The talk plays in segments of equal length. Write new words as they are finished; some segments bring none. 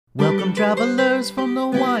Welcome travelers from the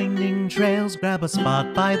winding trails. Grab a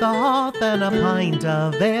spot by the hearth and a pint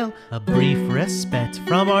of ale. A brief respite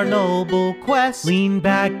from our noble quest. Lean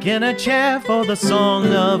back in a chair for the Song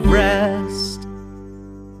of Rest.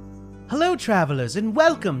 Hello travelers and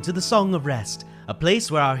welcome to the Song of Rest, a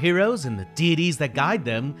place where our heroes and the deities that guide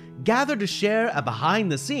them gather to share a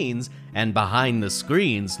behind the scenes and behind the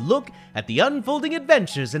screens look at the unfolding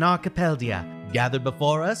adventures in Archipeldia. Gathered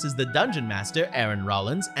before us is the Dungeon Master, Aaron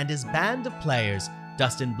Rollins, and his band of players,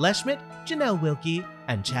 Dustin Bleschmidt, Janelle Wilkie,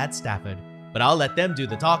 and Chad Stafford. But I'll let them do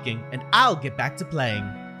the talking, and I'll get back to playing.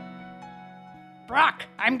 Brock,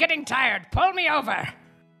 I'm getting tired. Pull me over.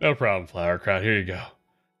 No problem, Flower Crowd. Here you go.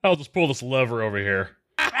 I'll just pull this lever over here.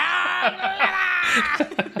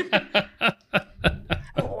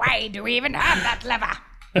 Why do we even have that lever?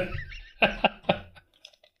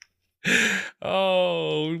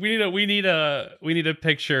 Oh, we need a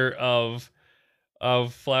picture of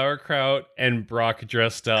Flowerkraut and Brock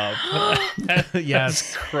dressed up.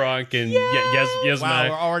 Yes. Kronk and Wow,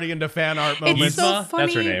 we're already into fan art moments. It's so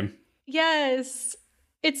funny. That's her name. Yes.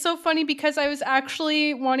 It's so funny because I was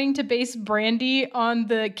actually wanting to base Brandy on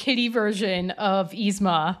the kitty version of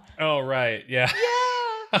Yzma. Oh, right. Yeah.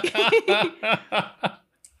 Yeah.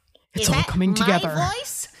 It's all coming together.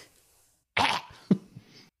 Voice?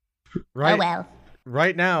 Right, Oh well.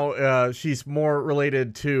 right now, she's more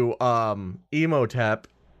related to Emotep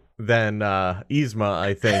than Yzma,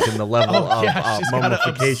 I think, in the level of she's gotta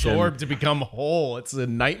mummification. absorb to become whole. It's a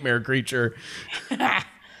nightmare creature.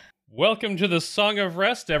 Welcome to the Song of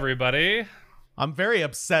Rest, everybody. I'm very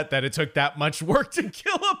upset that it took that much work to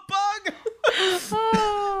kill a bug.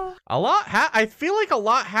 A lot. I feel like a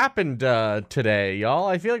lot happened today, y'all.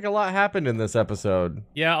 I feel like a lot happened in this episode.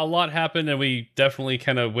 Yeah, a lot happened, and we definitely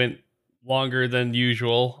kind of went longer than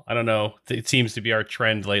usual. I don't know. It seems to be our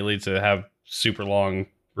trend lately to have super long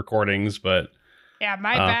recordings, but Yeah,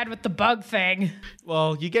 my bad with the bug thing.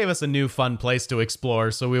 Well, you gave us a new fun place to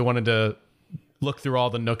explore, so we wanted to look through all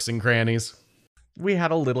the nooks and crannies. We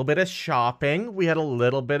had a little bit of shopping. We had a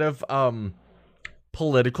little bit of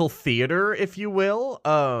political theater, if you will.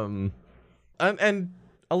 And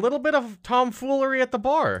a little bit of tomfoolery at the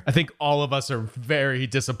bar. I think all of us are very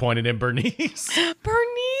disappointed in Bernice.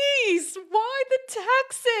 Bernice, why the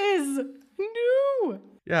taxes? No.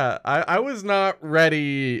 Yeah, I was not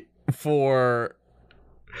ready for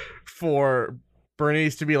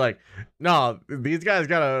Bernice to be like, no, these guys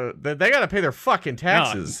they gotta pay their fucking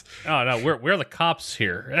taxes. No, we're the cops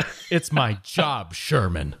here. It's my job,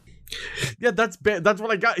 Sherman. Yeah, that's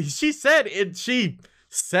what I got. She said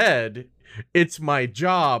it's my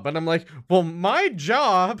job, and I'm like, well, my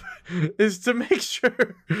job is to make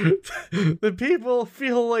sure the people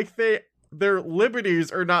feel like their liberties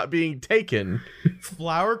are not being taken.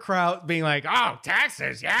 Flowerkraut being like, oh,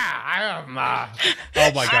 taxes, yeah, I am.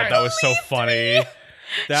 Oh my god, that was so funny.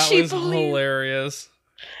 That She was believed- hilarious.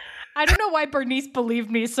 I don't know why Bernice believed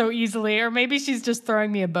me so easily, or maybe she's just throwing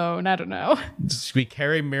me a bone. I don't know. We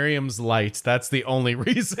carry Miriam's light. That's the only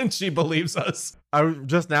reason she believes us. I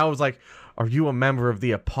just now was like, are you a member of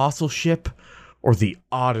the apostleship or the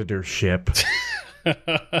auditorship?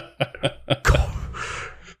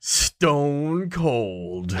 Stone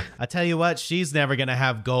cold. I tell you what, she's never gonna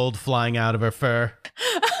have gold flying out of her fur.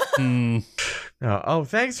 Oh,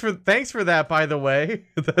 thanks for that, by the way.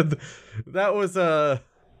 That was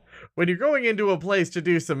when you're going into a place to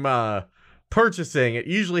do some purchasing, it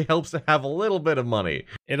usually helps to have a little bit of money.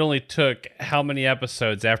 It only took how many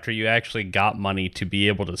episodes after you actually got money to be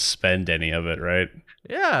able to spend any of it, right?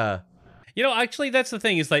 Yeah. You know, actually, that's the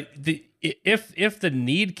thing. Is like if the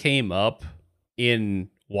need came up in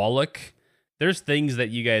Wallach, there's things that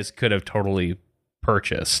you guys could have totally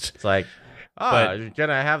purchased. It's like, But- you're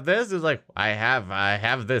gonna have this? It's like, I have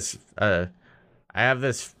this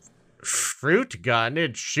fruit gun.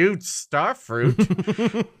 It shoots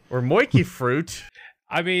starfruit or moiki fruit.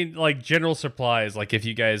 I mean, like general supplies, like if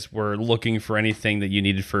you guys were looking for anything that you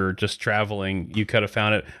needed for just traveling, you could have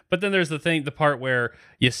found it. But then there's the part where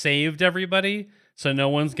you saved everybody, so no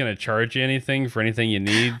one's going to charge you anything for anything you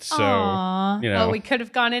need. So, Aww. you know. Oh, we could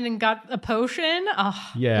have gone in and got a potion.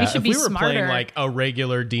 Oh, Yeah, we should if be we were smarter. playing like a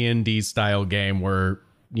regular D&D style game where,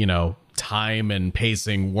 you know, time and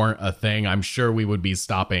pacing weren't a thing, I'm sure we would be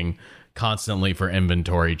stopping constantly for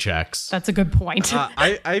inventory checks. That's a good point.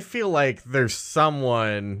 I feel like there's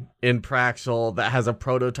someone in Praxel that has a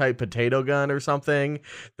prototype potato gun or something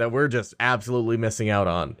that we're just absolutely missing out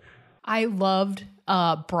on. I loved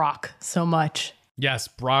Brock so much. Yes,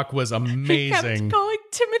 Brock was He amazing. kept calling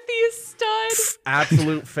Timothy a stud.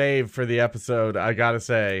 Absolute fave for the episode, I gotta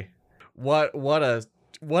say. What a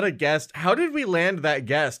what a guest. How did we land that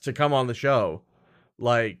guest to come on the show?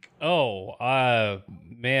 Like,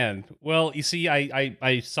 man. Well, you see,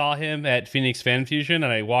 I saw him at Phoenix Fan Fusion,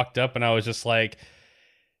 and I walked up and I was just like,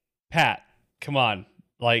 Pat, come on.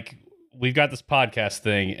 Like, we've got this podcast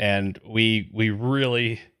thing, and we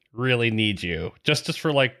really need you. Just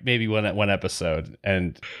for like maybe one episode.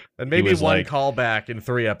 And maybe one callback in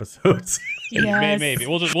 3 episodes. Yes. Maybe.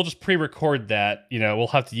 We'll just pre-record that. You know, we'll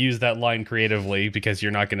have to use that line creatively because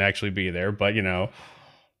you're not going to actually be there, but you know.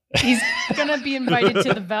 He's gonna be invited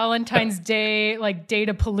to the Valentine's Day, like,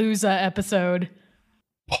 Datapalooza episode.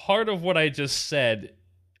 Part of what I just said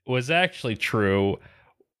was actually true.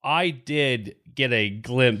 I did get a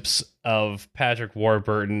glimpse of Patrick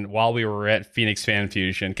Warburton while we were at Phoenix Fan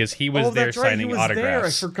Fusion because he was there signing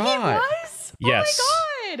autographs. There. I forgot. He was? Yes. Oh my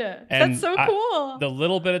god. And that's so cool. The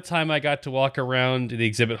little bit of time I got to walk around the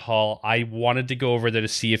exhibit hall, I wanted to go over there to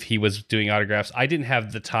see if he was doing autographs. I didn't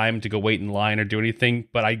have the time to go wait in line or do anything,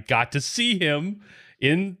 but I got to see him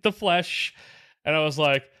in the flesh, and I was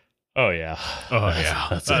like, "Oh yeah,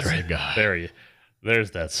 that's it right, guy.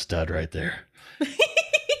 There's that stud right there."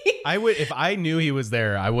 I would, if I knew he was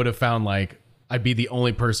there, I would have found like I'd be the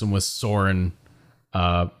only person with Soren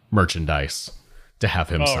merchandise to have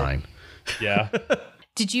him sign. Yeah.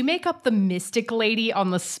 Did you make up the Mystic Lady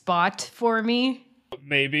on the spot for me?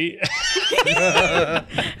 Maybe.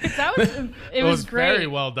 It was great. Very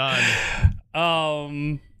well done.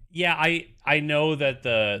 Yeah, I know that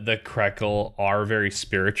the Krekel are very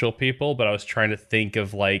spiritual people, but I was trying to think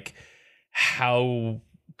of like how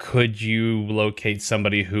could you locate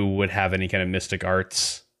somebody who would have any kind of mystic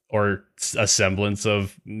arts or a semblance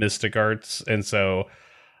of mystic arts, and so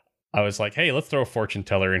I was like, hey, let's throw a fortune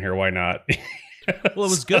teller in here. Why not? Well, it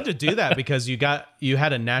was good to do that because you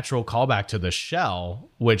had a natural callback to the shell,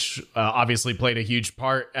 which obviously played a huge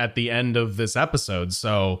part at the end of this episode.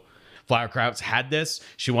 So Flower Krauts had this.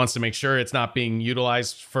 She wants to make sure it's not being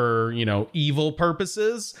utilized for, evil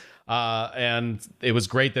purposes. And it was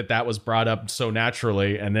great that was brought up so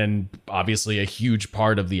naturally. And then obviously a huge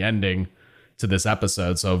part of the ending to this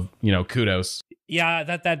episode. So, kudos. Yeah,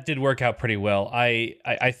 that did work out pretty well.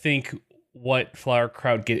 I think what Flower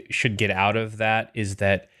Kraut should get out of that is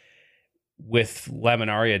that with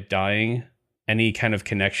Laminaria dying, any kind of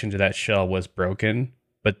connection to that shell was broken,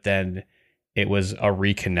 but then it was a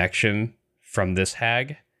reconnection from this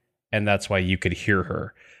hag, and that's why you could hear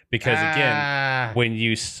her. Because again, when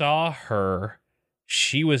you saw her,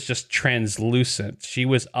 she was just translucent. She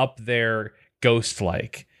was up there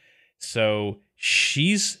ghost-like. So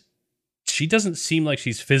she doesn't seem like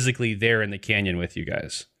she's physically there in the canyon with you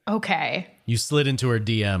guys. Okay. You slid into her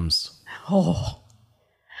DMs. Oh.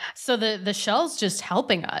 So the shell's just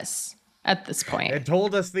helping us at this point. It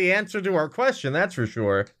told us the answer to our question, that's for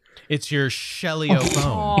sure. It's your Shellio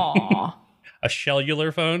phone. Aww. A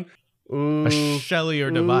cellular phone? Ooh, a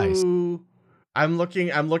Shellier device. I'm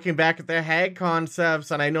looking back at the hag concepts,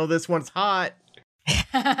 and I know this one's hot.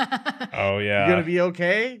 Oh yeah. You gonna be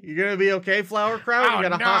okay? You gonna be okay, Flower Kraut? You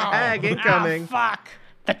got a hot hag incoming. Oh, fuck.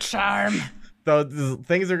 The charm. The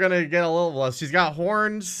things are gonna get a little. Well, she's got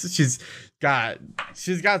horns. She's got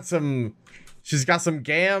some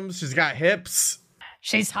gams. She's got hips.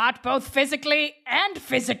 She's hot both physically and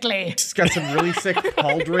physically. She's got some really sick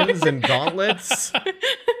pauldrons and gauntlets.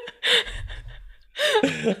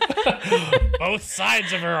 Both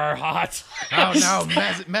sides of her are hot. Oh no,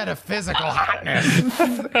 metaphysical hotness.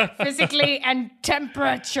 Physically and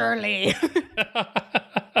temperaturely.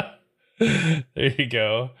 There you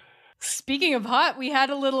go. Speaking of hot, we had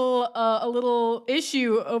a little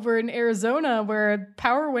issue over in Arizona where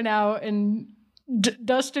power went out and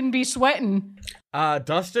Dustin be sweating.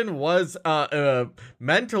 Dustin was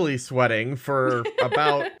mentally sweating for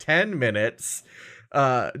about 10 minutes.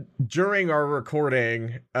 During our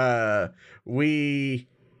recording, we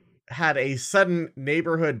had a sudden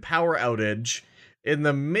neighborhood power outage in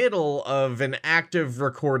the middle of an active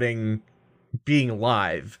recording being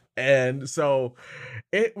live. And so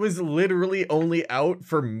it was literally only out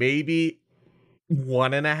for maybe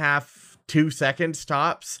 1.5, 2 seconds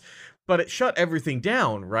tops, but it shut everything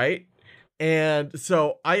down, right? And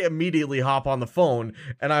so I immediately hop on the phone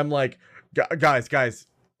and I'm like, guys,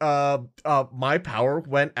 my power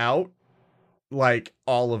went out, like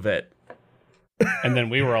all of it. And then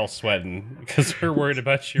we were all sweating because we're worried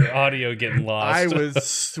about your audio getting lost. I was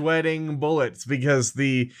sweating bullets because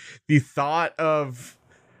the thought of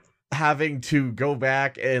having to go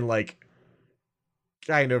back and like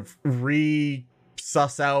kind of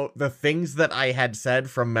suss out the things that I had said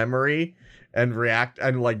from memory and react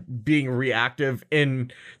and like being reactive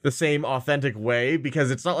in the same authentic way, because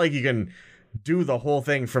it's not like you can do the whole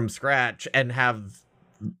thing from scratch and have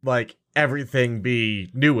like everything be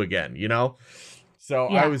new again, you know? So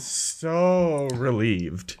Yeah. I was so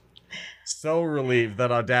relieved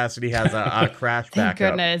that Audacity has a crash Thank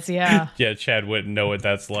backup. goodness, yeah. Yeah, Chad wouldn't know what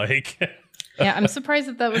that's like. Yeah, I'm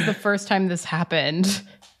surprised that was the first time this happened.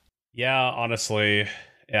 Yeah, honestly,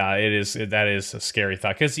 yeah, that is a scary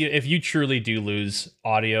thought, because if you truly do lose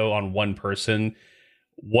audio on one person,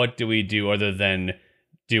 what do we do other than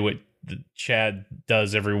do what Chad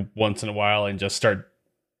does every once in a while and just start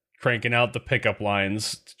cranking out the pickup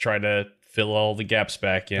lines to try to fill all the gaps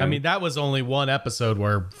back in? I mean, that was only one episode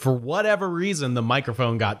where, for whatever reason, the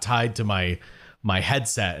microphone got tied to my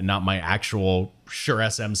headset and not my actual Shure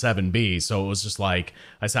SM7B. So it was just like,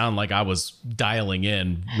 I sound like I was dialing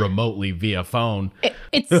in remotely via phone.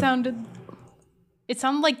 It sounded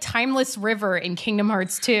like Timeless River in Kingdom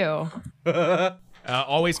Hearts 2.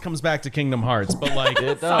 Always comes back to Kingdom Hearts, but like,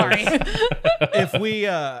 Sorry.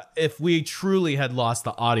 if we truly had lost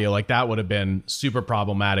the audio, like that would have been super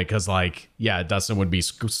problematic, because like, yeah, Dustin would be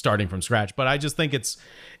starting from scratch. But I just think it's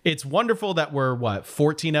wonderful that we're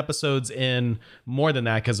 14 episodes in, more than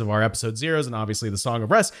that because of our episode zeros and obviously the Song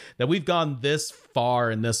of Rest, that we've gone this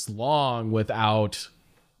far and this long without,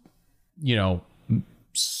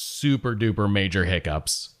 super duper major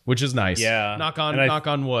hiccups, which is nice. Yeah. Knock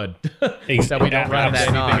on wood. That we don't run into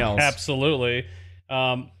anything else. Absolutely.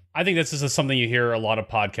 I think this is something you hear a lot of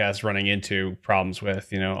podcasts running into problems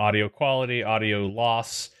with, audio quality, audio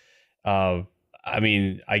loss. I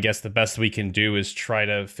mean, I guess the best we can do is try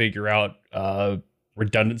to figure out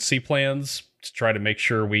redundancy plans to try to make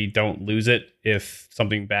sure we don't lose it if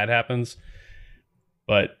something bad happens.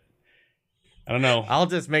 But I don't know. I'll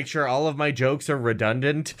just make sure all of my jokes are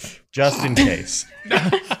redundant just in case.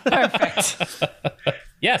 Perfect.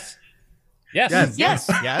 Yes. Yes.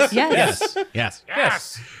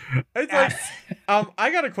 It's like,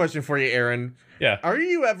 I got a question for you, Aaron. Yeah. Are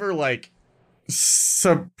you ever like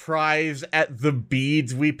surprised at the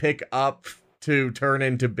beads we pick up to turn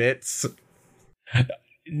into bits?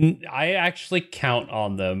 I actually count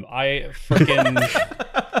on them. I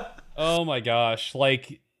freaking oh my gosh,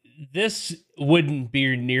 like this wouldn't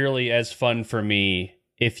be nearly as fun for me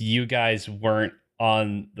if you guys weren't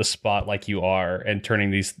on the spot like you are and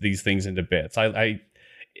turning these things into bits.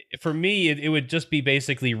 For me, it would just be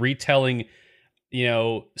basically retelling,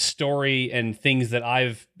 story and things that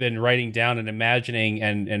I've been writing down and imagining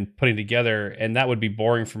and putting together, and that would be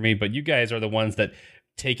boring for me. But you guys are the ones that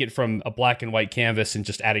take it from a black and white canvas and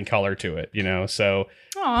just adding color to it, So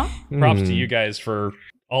Aw. props to you guys for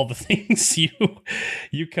all the things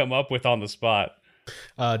you come up with on the spot.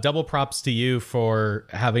 Double props to you for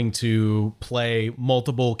having to play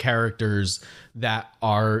multiple characters that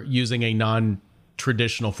are using a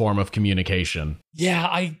non-traditional form of communication.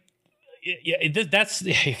 Yeah, that's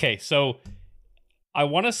okay. So I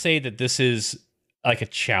want to say that this is like a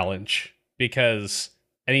challenge, because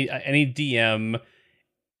any DM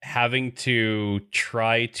having to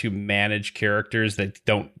try to manage characters that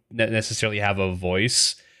don't necessarily have a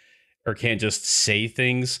voice or can't just say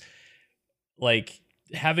things, like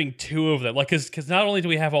having two of them, like because not only do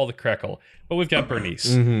we have all the Krekel, but we've got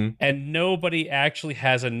Bernice, and nobody actually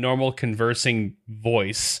has a normal conversing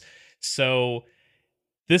voice. So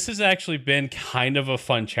this has actually been kind of a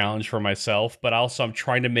fun challenge for myself, but also I'm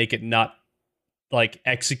trying to make it not like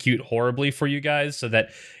execute horribly for you guys, so that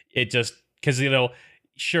it just, because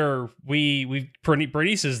sure,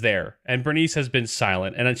 Bernice is there, and Bernice has been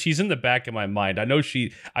silent, and she's in the back of my mind. I know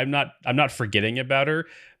I'm not forgetting about her,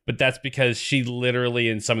 but that's because she literally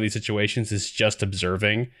in some of these situations is just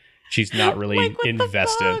observing. She's not really Like, what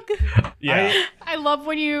invested. the fuck? Yeah. I love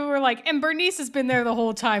when you were like, and Bernice has been there the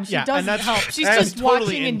whole time. She and doesn't help. She's that's just totally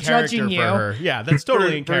watching in and character judging for you. her. Yeah, that's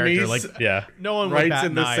totally in character. Bernice- Like, Yeah. no one would Writes bat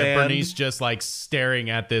in an the eye. sand. Bernice just like staring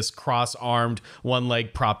at this cross-armed, one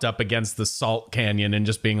leg propped up against the salt canyon and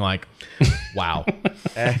just being like, wow.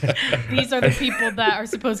 These are the people that are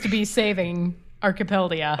supposed to be saving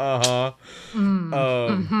Archipelagia.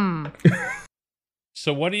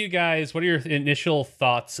 So what are your initial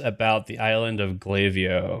thoughts about the island of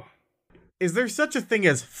Glavio? Is there such a thing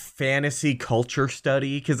as fantasy culture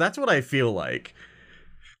study? Because that's what I feel like.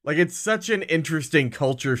 Like, it's such an interesting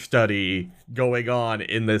culture study going on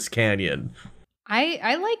in this canyon.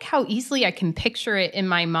 I like how easily I can picture it in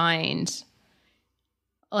my mind.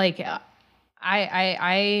 Like,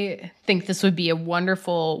 I think this would be a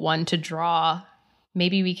wonderful one to draw.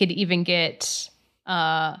 Maybe we could even get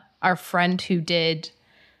our friend who did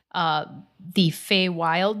the Fey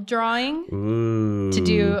Wild drawing to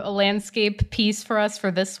do a landscape piece for us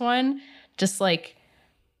for this one. Just like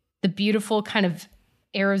the beautiful kind of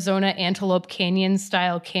Arizona Antelope Canyon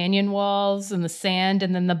style canyon walls and the sand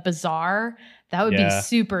and then the bazaar. That would be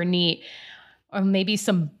super neat. Or maybe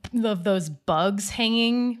some of those bugs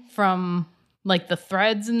hanging from like the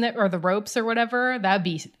threads or the ropes or whatever. That'd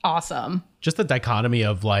be awesome. Just the dichotomy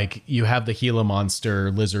of like you have the Gila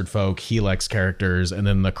monster, lizard folk, Helix characters, and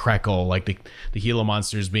then the Krekel, like the Gila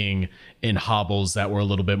monsters being in hobbles that were a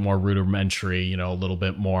little bit more rudimentary, you know, a little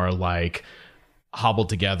bit more like hobbled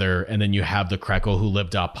together, and then you have the Krekel who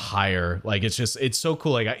lived up higher. Like it's so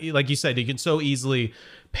cool. Like you said, you can so easily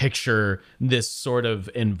picture this sort of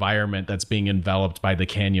environment that's being enveloped by the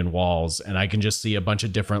canyon walls, and I can just see a bunch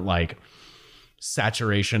of different like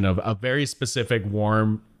saturation of a very specific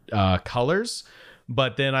warm colors.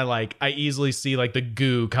 But then I easily see like the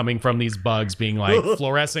goo coming from these bugs being like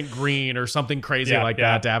fluorescent green or something crazy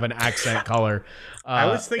that to have an accent color. I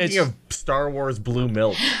was thinking of Star Wars blue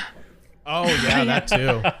milk. Oh yeah, that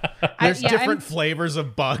too. There's different flavors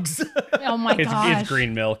of bugs. Oh my gosh. It's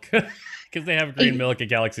green milk because they have green milk at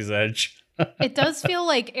Galaxy's Edge. It does feel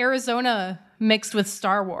like Arizona mixed with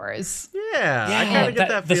Star Wars. Yeah, I kind of get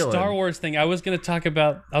that feeling. The Star Wars thing, I was going to talk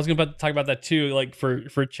about that too, like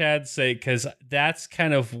for Chad's sake, because that's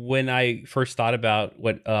kind of when I first thought about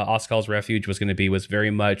what Oskal's Refuge was going to be, was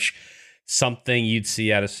very much something you'd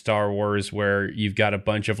see out of Star Wars, where you've got a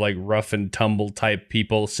bunch of like rough and tumble type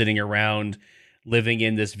people sitting around living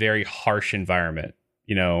in this very harsh environment,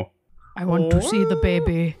 you know. I want to see the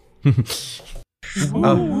baby.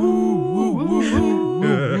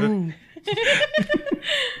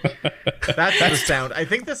 That's the sound. I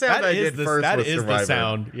think the sound I did first was Survivor. The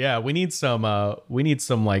sound. Yeah, we need some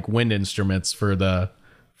like wind instruments for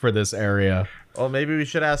this area. Well, maybe we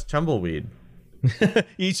should ask Tumbleweed.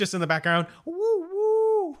 He's just in the background. Woo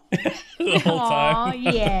woo. The whole time.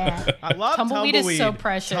 Yeah. I love Tumbleweed. Tumbleweed is so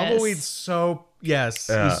precious. Tumbleweed's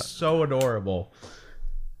he's so adorable.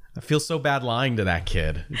 I feel so bad lying to that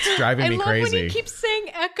kid. It's driving me crazy. I love when he keeps saying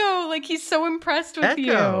Echo, like he's so impressed with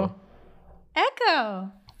you. Echo.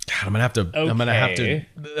 God, I'm gonna have to.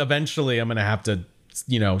 Eventually, I'm gonna have to,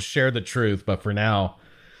 share the truth. But for now,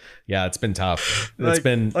 yeah, it's been tough.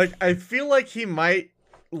 I feel like he might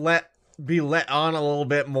be let on a little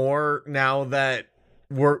bit more now that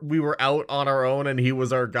we were out on our own and he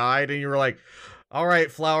was our guide, and you were like, all right,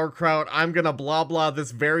 Flowerkraut, I'm gonna blah blah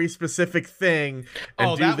this very specific thing.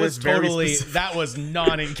 And that was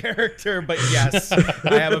not in character, but yes,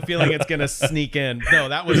 I have a feeling it's gonna sneak in. No,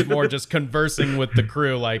 that was more just conversing with the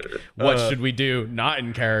crew, like, what should we do? Not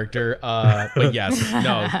in character, but yes,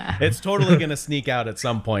 no, it's totally gonna sneak out at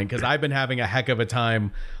some point, because I've been having a heck of a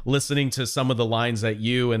time listening to some of the lines that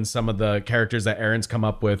you and some of the characters that Aaron's come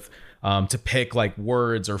up with, to pick like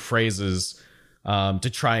words or phrases to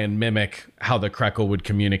try and mimic how the Krekel would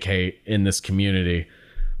communicate in this community.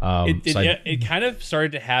 It kind of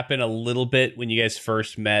started to happen a little bit when you guys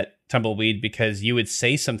first met Tumbleweed, because you would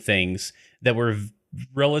say some things that were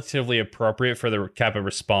relatively appropriate for the type of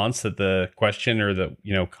response that the question or the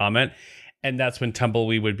comment, and that's when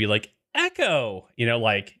Tumbleweed would be like, Echo,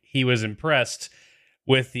 like he was impressed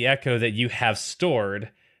with the echo that you have stored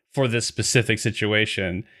for this specific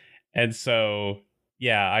situation. And so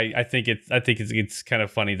yeah, I think it's kind of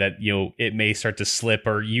funny that it may start to slip,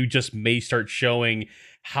 or you just may start showing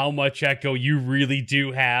how much echo you really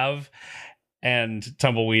do have, and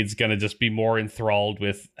Tumbleweed's gonna just be more enthralled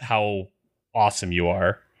with how awesome you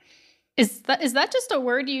are. Is that just a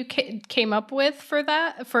word you came up with for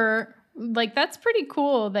that? For like, that's pretty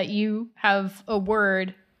cool that you have a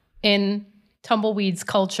word in Tumbleweed's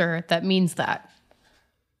culture that means that.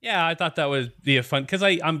 Yeah, I thought that would be a fun, because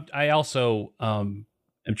I also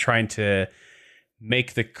am trying to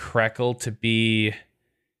make the Krekel to be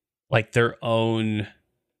like their own,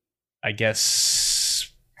 I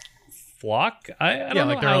guess, flock. I don't know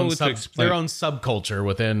like how to explain. Their own subculture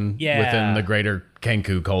within the greater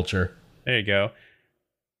Kenku culture. There you go.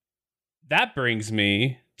 That brings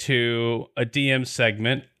me to a DM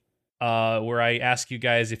segment where I ask you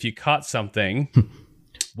guys if you caught something.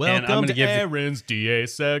 Welcome to Aaron's DA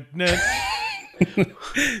segment.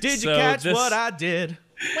 Did you catch what I did?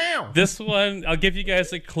 Wow. This one, I'll give you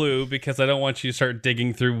guys a clue, because I don't want you to start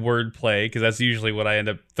digging through wordplay, because that's usually what I end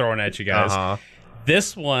up throwing at you guys. Uh-huh.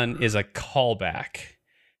 This one is a callback.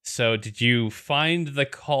 So did you find the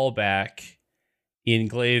callback in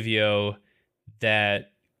Glavio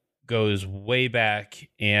that goes way back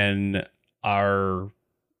in the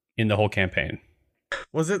whole campaign?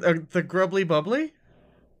 Was it the Grubbly Bubbly?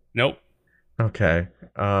 Nope. Okay.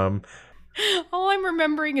 All I'm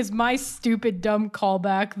remembering is my stupid dumb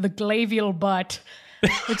callback, the glavial butt,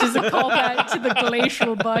 which is a callback to the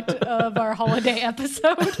glacial butt of our holiday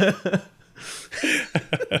episode.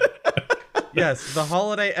 Yes, the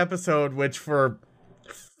holiday episode, which for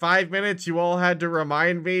 5 minutes you all had to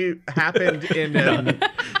remind me happened in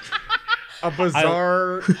a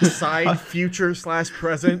bizarre side future /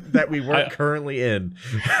 present that we weren't currently in.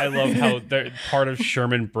 I love how part of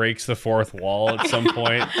Sherman breaks the fourth wall at some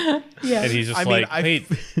point. Yeah. And he's just wait.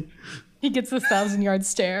 He gets this 1,000-yard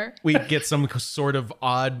stare. We get some sort of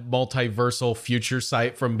odd multiversal future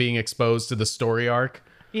sight from being exposed to the story arc.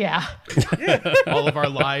 Yeah. All of our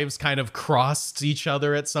lives kind of crossed each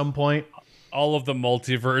other at some point. All of the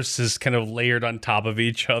multiverse is kind of layered on top of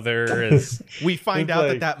each other. As We find It's out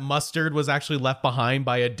like- that mustard was actually left behind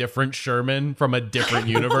by a different Sherman from a different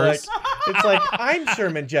universe. It's like, I'm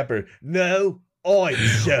Sherman Jeppard. No, I'm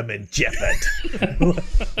Sherman Jeppard.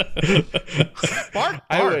 Bark,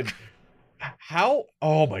 I bark. would.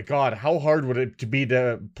 Oh my god, how hard would it be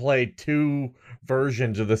to play 2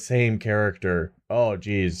 versions of the same character? Oh,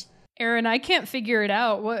 geez. Aaron, I can't figure it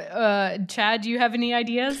out. What, Chad, do you have any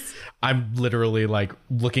ideas? I'm literally like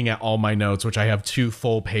looking at all my notes, which I have 2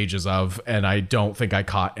 full pages of, and I don't think I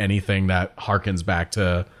caught anything that harkens back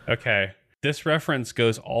to. okay, this reference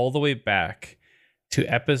goes all the way back to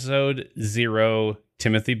episode 0,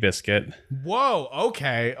 Timothy Biscuit. Whoa,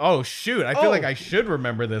 okay. Oh, shoot. I feel Oh. like I should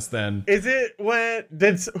remember this then. Is it when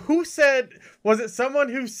was it someone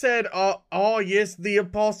who said, oh yes, the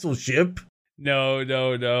apostleship?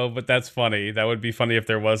 No, but that's funny. That would be funny if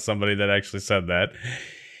there was somebody that actually said that.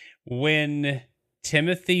 When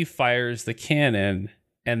Timothy fires the cannon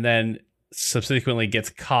and then subsequently gets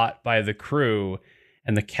caught by the crew,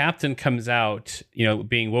 and the captain comes out,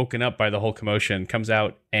 being woken up by the whole commotion, comes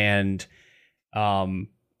out and,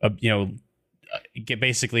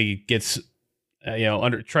 basically gets,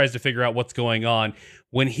 tries to figure out what's going on.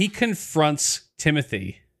 When he confronts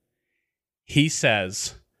Timothy, he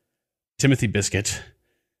says, "Timothy Biscuit,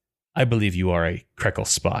 I believe you are a Krekel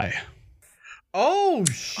spy." Oh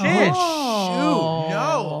shit! Oh. Shoot.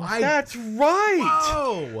 No. That's right.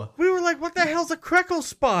 Whoa. We were like, what the hell's a Krekel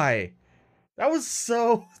spy? That was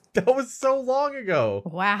so long ago.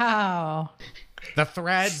 Wow. The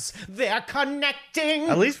threads, they're connecting.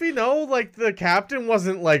 At least we know, like, the captain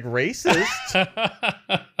wasn't, like, racist.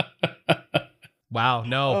 Wow,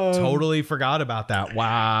 no, totally forgot about that.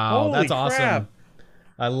 Wow, Holy that's awesome. crap.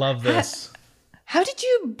 I love this. How did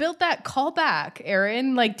you build that callback,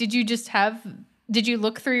 Aaron? Like, did you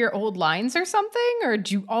look through your old lines or something? Or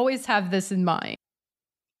did you always have this in mind?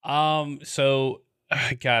 So,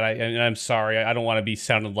 God, I'm sorry. I don't want to be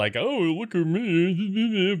sounding like, oh, look at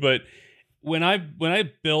me. But when I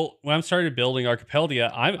started building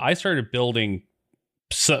Archipedia, I started building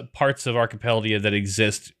parts of Archipedia that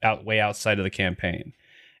exist way outside of the campaign.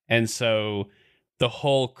 And so the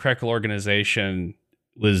whole Krekel organization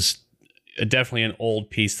was definitely an old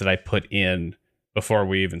piece that I put in before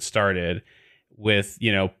we even started with,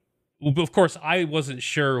 of course, I wasn't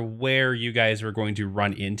sure where you guys were going to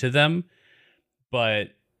run into them,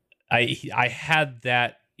 but I had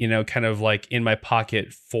that, kind of like in my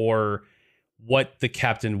pocket for what the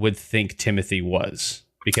captain would think Timothy was,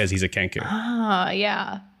 because he's a Kenku. Ah,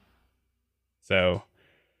 yeah. So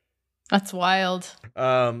That's wild.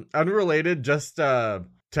 Unrelated, just to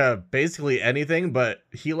basically anything, but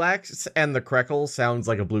Helax and the Krekel sounds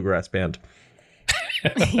like a bluegrass band.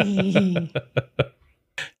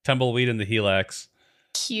 Tumbleweed and the Helax.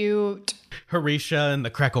 Cute. Harisha and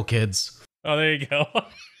the Krekel kids. Oh, there you go.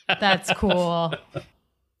 That's cool.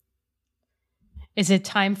 Is it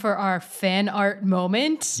time for our fan art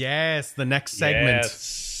moment? Yes, the next segment.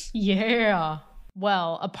 Yes. Yeah.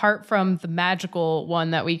 Well, apart from the magical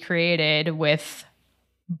one that we created with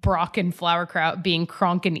Brock and Flowerkraut being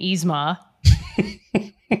Kronk and Yzma,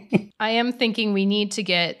 I am thinking we need to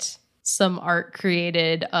get some art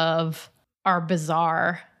created of our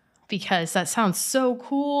bazaar because that sounds so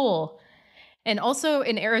cool. And also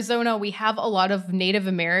in Arizona, we have a lot of Native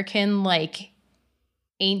American, like,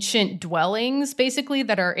 ancient dwellings basically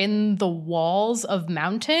that are in the walls of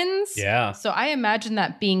mountains. Yeah. So I imagine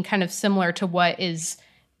that being kind of similar to what is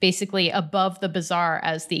basically above the bazaar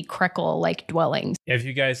as the Krekel like dwellings. Have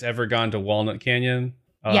you guys ever gone to Walnut Canyon?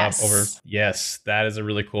 Yes. Yes, that is a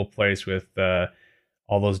really cool place with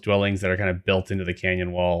all those dwellings that are kind of built into the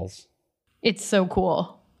canyon walls. It's so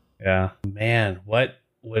cool. Yeah. Man, what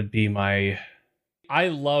would be I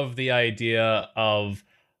love the idea of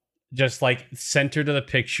just like center to the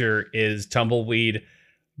picture is Tumbleweed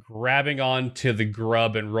grabbing onto the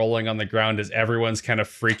grub and rolling on the ground as everyone's kind of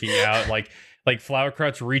freaking out. like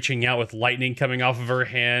Flowerkraut's reaching out with lightning coming off of her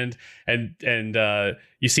hand, and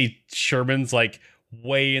you see Sherman's like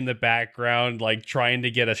way in the background, like trying to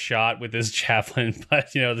get a shot with his javelin.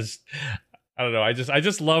 But I don't know. I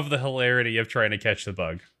just love the hilarity of trying to catch the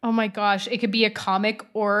bug. Oh my gosh, it could be a comic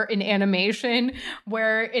or an animation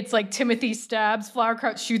where it's like Timothy stabs,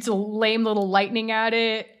 Flowerkraut shoots a lame little lightning at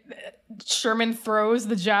it, Sherman throws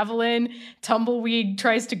the javelin, Tumbleweed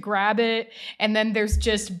tries to grab it, and then there's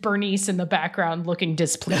just Bernice in the background looking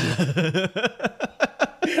displeased.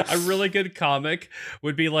 A really good comic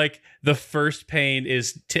would be like the first pane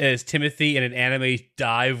is Timothy in an anime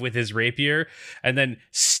dive with his rapier, and then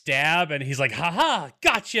stab, and he's like, "Haha,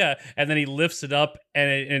 gotcha!" And then he lifts it up, and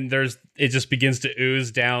it just begins to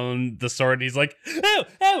ooze down the sword, and he's like,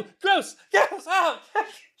 "Oh, gross, oh,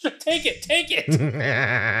 take it."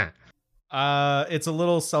 It's a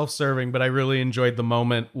little self-serving, but I really enjoyed the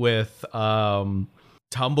moment with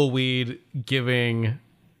Tumbleweed giving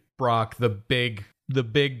Brock the big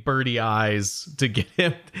birdie eyes to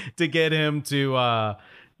get him to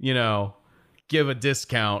give a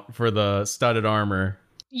discount for the studded armor.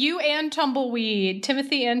 You and Tumbleweed,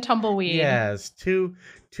 Timothy and Tumbleweed. Yes, two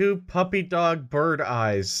puppy dog bird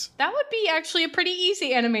eyes. That would be actually a pretty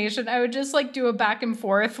easy animation. I would just like do a back and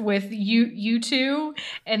forth with you two,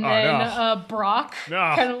 and then Brock,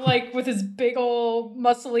 kind of like with his big old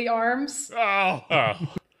muscly arms. Oh,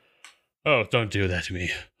 don't do that to me.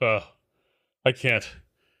 I can't.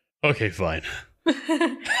 Okay, fine.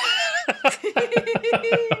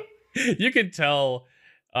 You can tell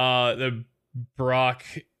the Brock,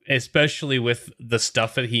 especially with the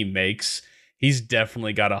stuff that he makes, he's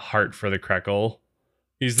definitely got a heart for the Krekel.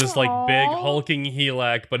 He's this like big hulking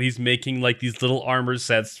Helak, but he's making like these little armor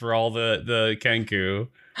sets for all the Kenku.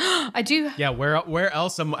 I do. Yeah, where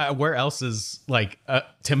else is like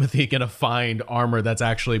Timothy gonna find armor that's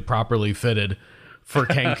actually properly fitted for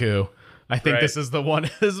Kenku? I think Right. this is the one.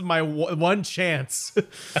 This is my one chance.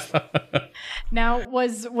 Now,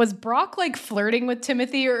 was Brock like flirting with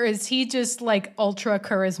Timothy, or is he just like ultra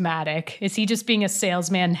charismatic? Is he just being a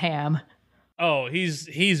salesman ham? Oh,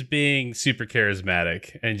 he's being super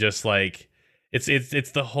charismatic and just like it's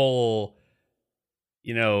the whole,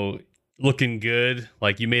 looking good,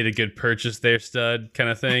 like you made a good purchase there, stud, kind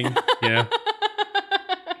of thing,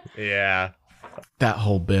 Yeah. That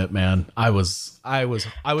whole bit, man. I was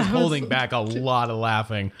holding back a lot of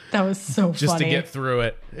laughing That was so just funny. to get through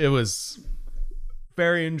it. It was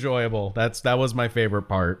very enjoyable. That was my favorite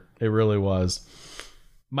part. It really was.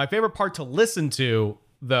 My favorite part to listen to,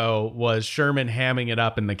 though, was Sherman hamming it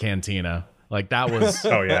up in the cantina. Like that was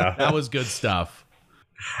Oh yeah. that was good stuff.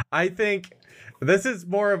 I think this is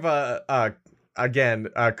more of a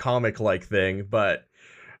comic-like thing, but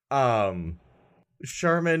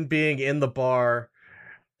Sherman being in the bar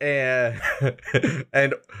and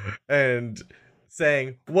and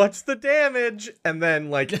saying, "What's the damage?" and then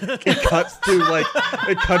like it cuts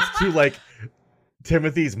to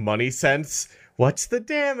Timothy's money sense. What's the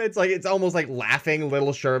damage? Like it's almost like laughing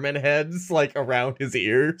little Sherman heads like around his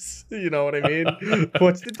ears. You know what I mean?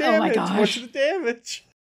 What's the Oh my damage? gosh. What's the damage?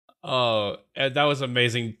 Oh, and that was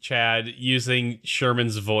amazing, Chad, using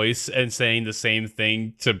Sherman's voice and saying the same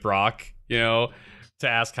thing to Brock, to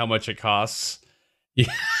ask how much it costs.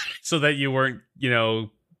 So that you weren't,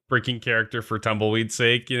 breaking character for Tumbleweed's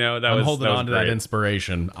sake, I'm holding on to that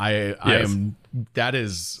inspiration. I am. That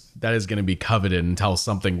is going to be coveted until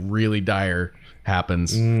something really dire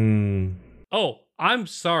happens. Oh, I'm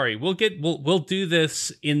sorry. We'll do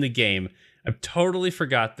this in the game. I totally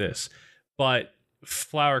forgot this, but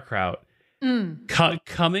Flowerkraut,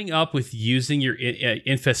 coming up with using your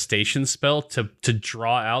infestation spell to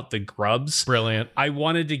draw out the grubs. Brilliant. I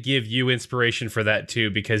wanted to give you inspiration for that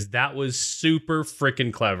too, because that was super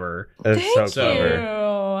freaking clever. It's Thank so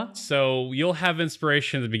clever. you. So you'll have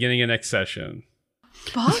inspiration at the beginning of next session.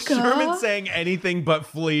 Baka. Sherman saying anything but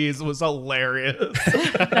fleas was hilarious.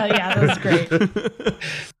 Yeah, that was great.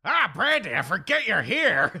 Brandy, I forget you're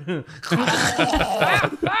here. Fuck,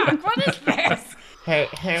 what is this? Hey,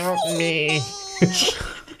 help me.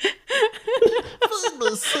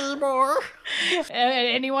 Seymour.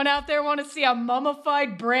 Anyone out there want to see a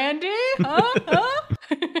mummified Brandy? Huh?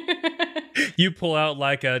 You pull out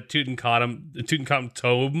like a Tutankhamun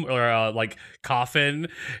tomb or like coffin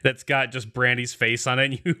that's got just Brandy's face on it,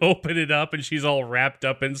 and you open it up and she's all wrapped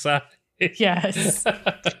up inside. Yes.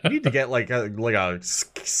 You need to get like a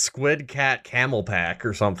squid cat camel pack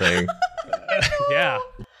or something. Yeah.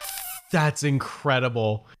 That's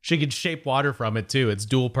incredible. She could shape water from it too. It's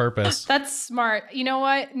dual purpose. That's smart. You know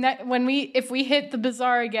what? If we hit the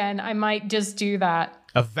bazaar again, I might just do that.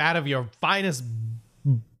 A vat of your finest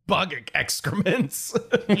bug excrements.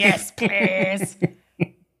 Yes, please.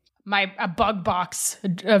 A bug box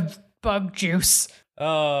of bug juice.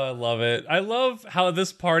 Oh, I love it. I love how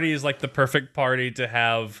this party is like the perfect party to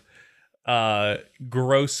have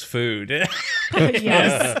gross food.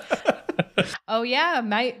 Yes. Oh yeah,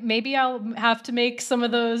 maybe I'll have to make some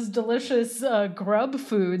of those delicious grub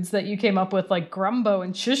foods that you came up with, like grumbo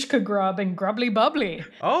and shishka grub and grubbly bubbly.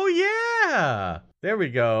 Oh yeah. There we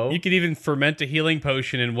go. You could even ferment a healing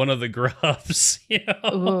potion in one of the grubs. You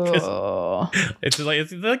know, 'cause Ooh. it's like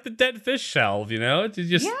the dead fish shelf. You know, it's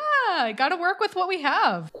just Yeah, gotta work with what we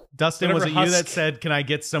have. Dustin, was it Whatever you that husk- said, "Can I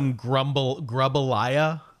get some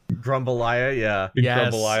grubbalaya"? Grumbalaya, yeah.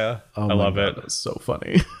 Yes. Grumbalaya. Oh I my love God, it. that's so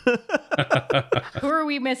funny. Who are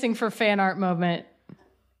we missing for fan art moment?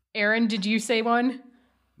 Aaron, did you say one?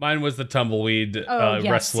 Mine was the tumbleweed Yes,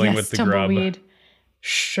 wrestling yes, with the grub. tumbleweed.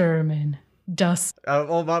 Sherman. Dust.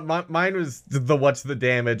 Well, mine was the what's the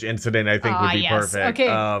damage incident. I think would be yes. perfect.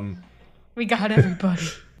 Okay. We got everybody.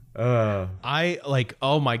 I like,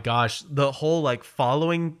 oh my gosh, the whole like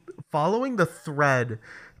following the thread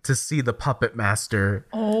to see the puppet master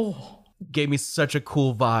Oh. gave me such a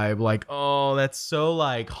cool vibe. Like, oh, that's so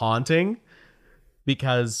like haunting,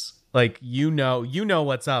 because like you know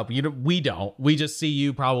what's up. We don't. We just see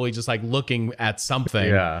you probably just like looking at something.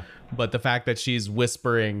 Yeah. But the fact that she's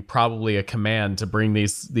whispering probably a command to bring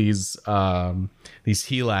these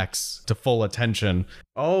Helix to full attention.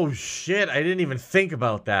 Oh shit! I didn't even think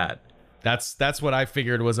about that. That's what I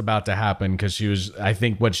figured was about to happen, because she was, I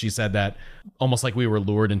think what she said, that almost like we were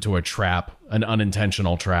lured into a trap, an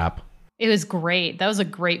unintentional trap. It was great. That was a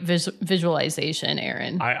great visualization,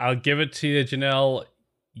 Aaron. I'll give it to you, Janelle.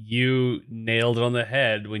 You nailed it on the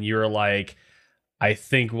head when you were like, I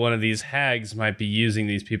think one of these hags might be using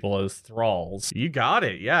these people as thralls. You got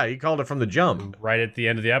it. Yeah, you called it from the jump. Right at the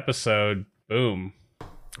end of the episode, boom.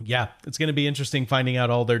 Yeah, it's going to be interesting finding out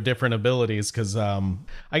all their different abilities, because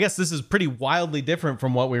I guess this is pretty wildly different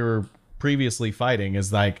from what we were previously fighting.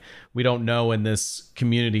 Is like, we don't know in this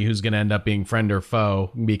community who's going to end up being friend or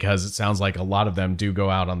foe, because it sounds like a lot of them do go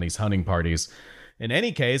out on these hunting parties. In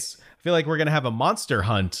any case, I feel like we're going to have a monster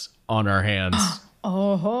hunt on our hands.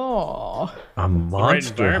 Oh. A Right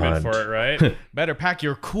monster environment hunt. for it, right? Better pack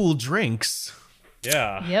your cool drinks.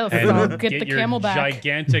 Yeah. Yeah, let's And all get the your camelback.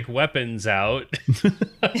 gigantic weapons out.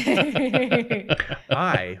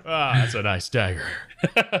 Aye. Ah, that's a nice dagger.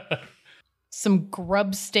 Some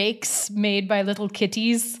grub steaks made by little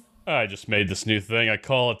kitties. I just made this new thing. I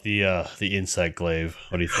call it the insect glaive.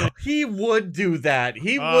 What do you think? He would do that.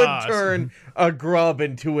 He Ah, would turn a grub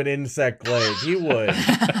into an insect glaive. He would.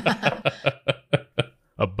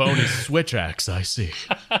 A bony switch axe, I see.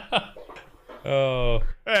 Oh,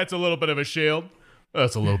 That's a little bit of a shield.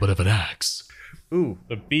 That's a little bit of an axe. Ooh.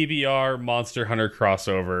 the BBR Monster Hunter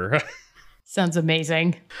crossover. Sounds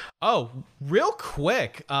amazing. Oh, real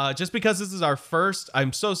quick, just because this is our first,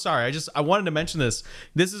 I'm so sorry. I wanted to mention this.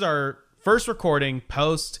 This is our first recording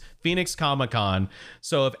post Phoenix Comic-Con.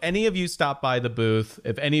 So if any of you stopped by the booth,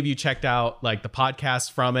 if any of you checked out like the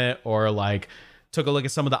podcast from it, or like took a look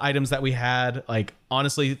at some of the items that we had, like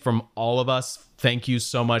honestly, from all of us, thank you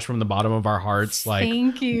so much from the bottom of our hearts. Like,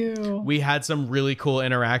 Thank you. we had some really cool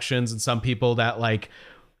interactions, and some people that like,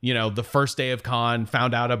 you know, the first day of con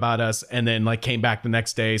found out about us and then like came back the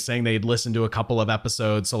next day saying they'd listened to a couple of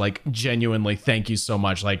episodes. So like, genuinely, thank you so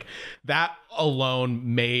much. Like, that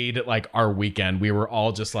alone made like our weekend. We were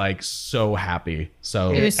all just like so happy.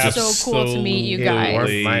 So It was so cool to meet you It guys.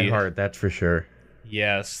 warmed my heart, that's for sure.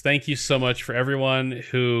 Yes, thank you so much for everyone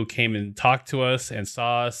who came and talked to us and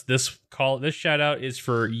saw us. This shout out is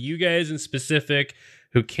for you guys in specific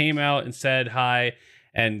who came out and said hi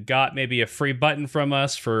and got maybe a free button from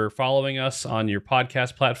us for following us on your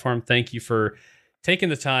podcast platform. Thank you for taking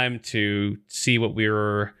the time to see what we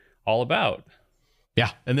were all about.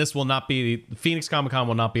 yeah, and this will not be, Phoenix Comic-Con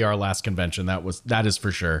will not be our last convention. That is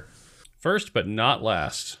for sure. First but not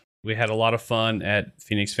last, we had a lot of fun at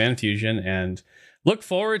Phoenix Fan Fusion and look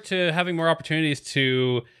forward to having more opportunities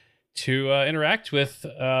to interact with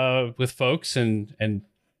folks and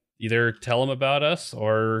either tell them about us,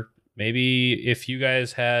 or maybe if you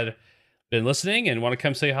guys had been listening and want to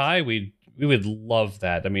come say hi, we would love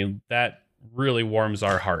that. I mean, that really warms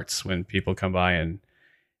our hearts when people come by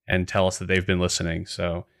and tell us that they've been listening.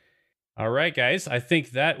 So, all right, guys, I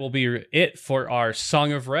think that will be it for our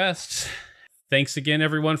Song of Rest. Thanks again,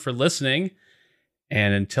 everyone, for listening.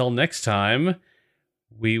 And until next time,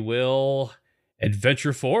 we will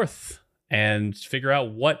adventure forth and figure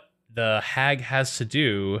out what the hag has to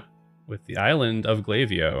do with the island of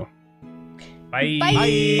Glavio. Bye.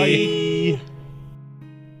 Bye.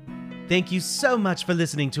 Thank you so much for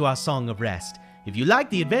listening to our Song of Rest. If you like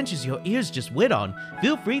the adventures your ears just wit on,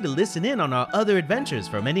 feel free to listen in on our other adventures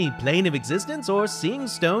from any plane of existence or seeing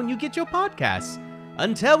stone you get your podcasts.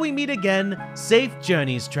 Until we meet again, safe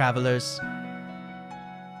journeys, travelers.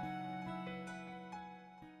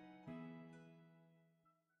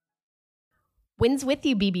 Winds with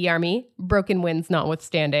you, BB Army, broken winds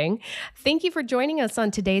notwithstanding. Thank you for joining us on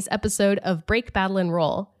today's episode of Break, Battle, and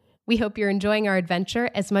Roll. We hope you're enjoying our adventure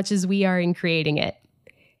as much as we are in creating it.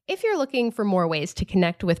 If you're looking for more ways to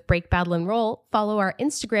connect with Break, Battle, and Roll, follow our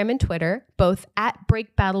Instagram and Twitter, both at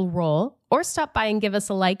Break, Battle, Roll, or stop by and give us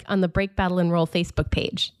a like on the Break, Battle, and Roll Facebook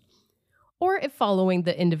page. Or if following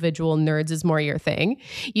the individual nerds is more your thing,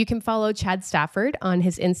 you can follow Chad Stafford on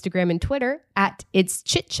his Instagram and Twitter at It's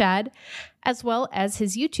Chit Chad, as well as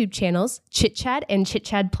his YouTube channels, Chit Chad and Chit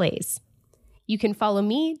Chad Plays. You can follow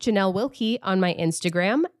me, Janelle Wilkie, on my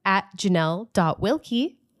Instagram at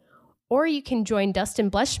janelle.wilkie, or you can join Dustin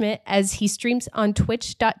Bleschmidt as he streams on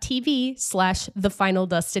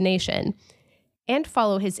twitch.tv/thefinaldestination. And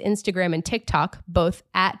follow his Instagram and TikTok, both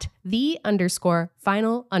at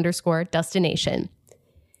 _final_destination.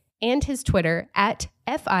 And his Twitter at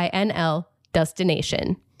FINL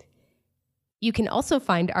Destination. You can also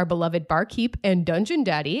find our beloved barkeep and dungeon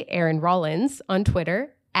daddy, Aaron Rollins, on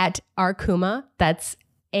Twitter at Arkuma, that's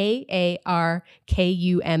AARKUMA.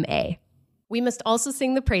 We must also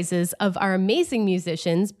sing the praises of our amazing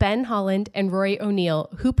musicians, Ben Holland and Rory O'Neill,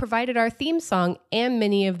 who provided our theme song and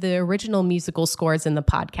many of the original musical scores in the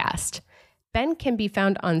podcast. Ben can be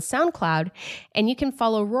found on SoundCloud, and you can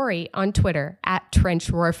follow Rory on Twitter at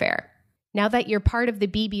Trench Warfare. Now that you're part of the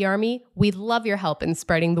BB Army, we'd love your help in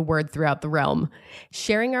spreading the word throughout the realm.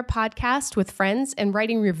 Sharing our podcast with friends and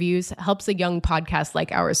writing reviews helps a young podcast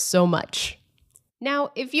like ours so much.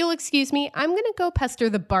 Now, if you'll excuse me, I'm going to go pester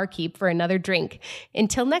the barkeep for another drink.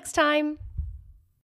 Until next time.